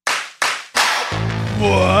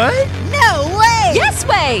What? No way! Yes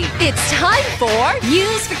way! It's time for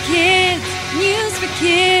News for Kids! News for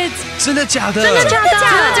Kids! 真的假的？真的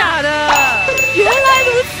假的？原来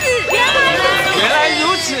如此！原来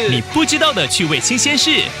如此！你不知道的趣味新鲜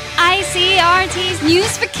事。ICRT's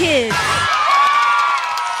News for Kids!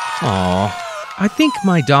 Aw, I think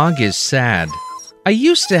my dog is sad. I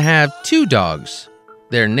used to have 2 dogs.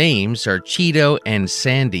 Their names are Cheeto and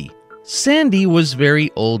Sandy. Sandy was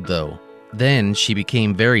very old though. Then she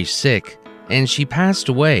became very sick, and she passed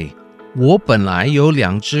away. 我本来有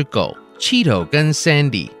2只狗 Cheeto 跟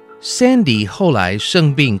Sandy. Sandy 后来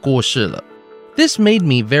生病过世了. This made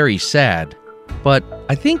me very sad. But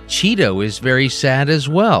I think Cheeto is very sad as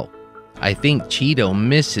well. I think Cheeto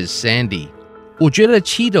misses Sandy. 我觉得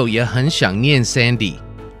Cheeto 也很想念 Sandy.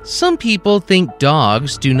 Some people think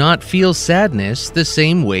dogs do not feel sadness the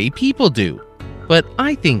same way people do. But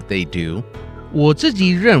I think they do. 我自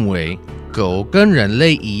己认为狗跟人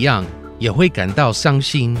类一样也会感到伤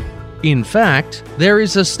心. In fact, there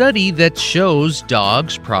is a study that shows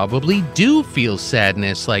dogs probably do feel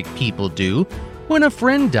sadness like people do when a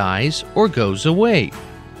friend dies or goes away.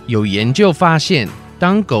 有研究发现，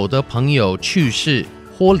当狗的朋友去世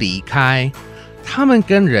或离开，他们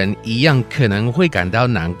跟人一样可能会感到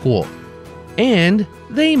难过. And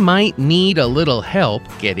they might need a little help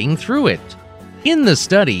getting through it. In the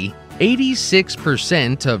study,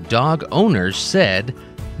 86% of dog owners said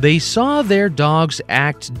they saw their dogs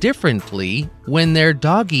act differently when their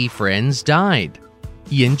doggy friends died.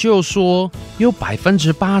 研究说，有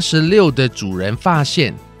 86% 的主人发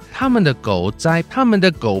现，他们的狗在他们的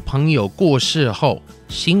狗朋友过世后，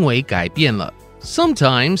行为改变了。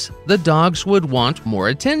Sometimes the dogs would want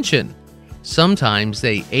more attention. Sometimes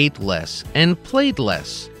they ate less and played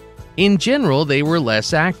less. In general, they were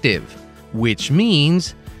less active, which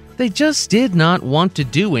means they just did not want to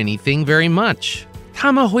do anything very much.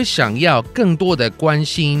 他们会想要更多的关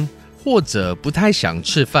心，或者不太想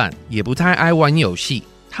吃饭，也不太爱玩游戏。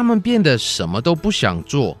他们变得什么都不想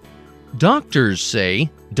做。Doctors say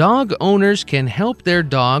dog owners can help their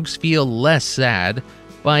dogs feel less sad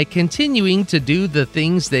by continuing to do the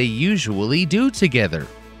things they usually do together.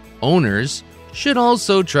 Owners should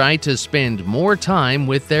also try to spend more time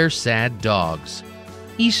with their sad dogs.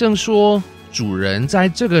 医生说，主人在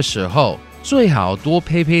这个时候最好多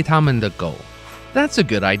陪陪他们的狗。That's a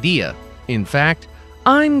good idea. In fact,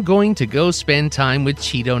 I'm going to go spend time with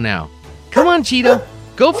Cheeto now. Come on, Cheeto,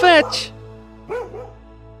 go fetch.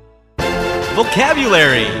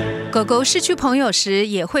 Vocabulary. 狗狗失去朋友时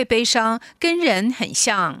也会悲伤，跟人很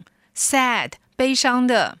像。Sad 悲伤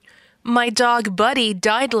的。My dog Buddy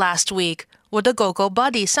died last week. 我的狗狗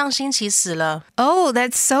Buddy 上星期死了。Oh,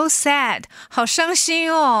 that's so sad. 好伤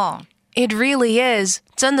心哦。It really is.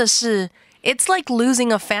 真的是。It's like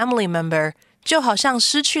losing a family member. 就好像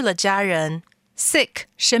失去了家人。Sick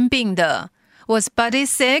生病的。Was Buddy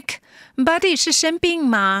sick? Buddy 是生病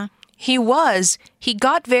吗？ He was. He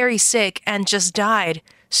got very sick and just died.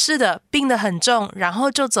 是的，病得很重，然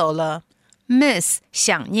后就走了。Miss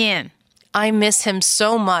想念。I miss him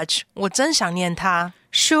so much. 我真想念他。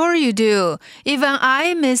Sure you do. Even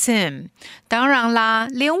I miss him. 当然啦，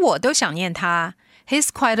连我都想念他。He's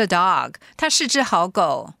quite a dog. 他是只好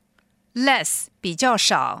狗。Less 比较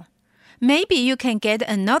少。Maybe you can get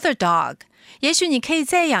another dog. 也许你可以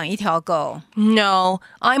再养一条狗。No,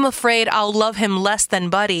 I'm afraid I'll love him less than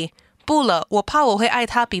Buddy. 不了，我怕我会爱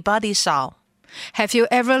他比 Buddy 少。Have you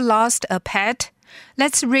ever lost a pet?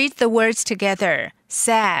 Let's read the words together.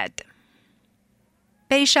 Sad.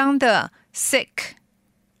 悲伤的 sick.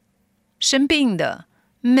 生病的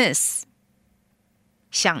miss.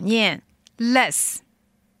 想念 less.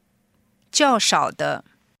 较少的。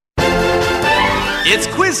It's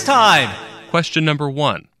quiz time. Question number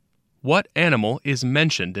 1. What animal is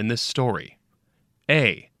mentioned in this story?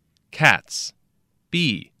 A. Cats.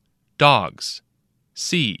 B. Dogs.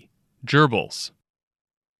 C. Gerbils.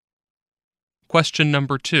 Question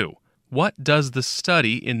number 2. What does the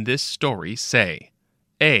study in this story say?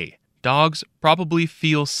 A. Dogs probably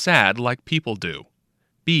feel sad like people do.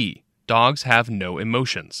 B. Dogs have no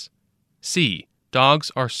emotions. C.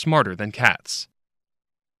 Dogs are smarter than cats.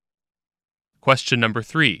 Question number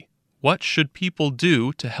 3. What should people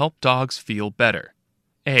do to help dogs feel better?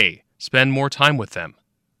 A. Spend more time with them.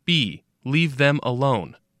 B. Leave them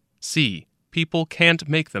alone. C. People can't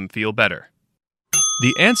make them feel better.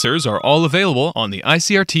 The answers are all available on the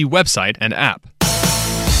ICRT website and app.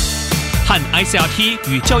 和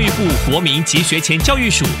ICRT 与教育部国民及学前教育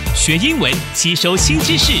署学英文，吸收新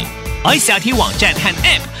知识。ICRT 网站和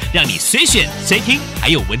App 让你随选随听，还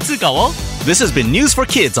有文字稿哦。This has been News for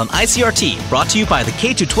Kids on ICRT, brought to you by the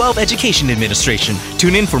K-12 Education Administration.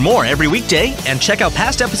 Tune in for more every weekday and check out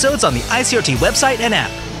past episodes on the ICRT website and app.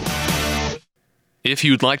 If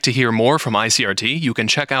you'd like to hear more from ICRT, you can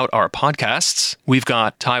check out our podcasts. We've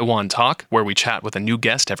got Taiwan Talk, where we chat with a new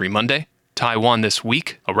guest every Monday. Taiwan This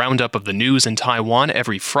Week, a roundup of the news in Taiwan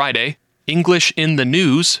every Friday. English in the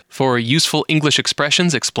News, for useful English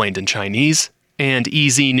expressions explained in Chinese. And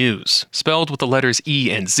EZ News, spelled with the letters E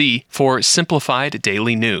and Z, for simplified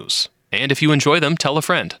daily news. And if you enjoy them, tell a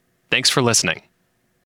friend. Thanks for listening.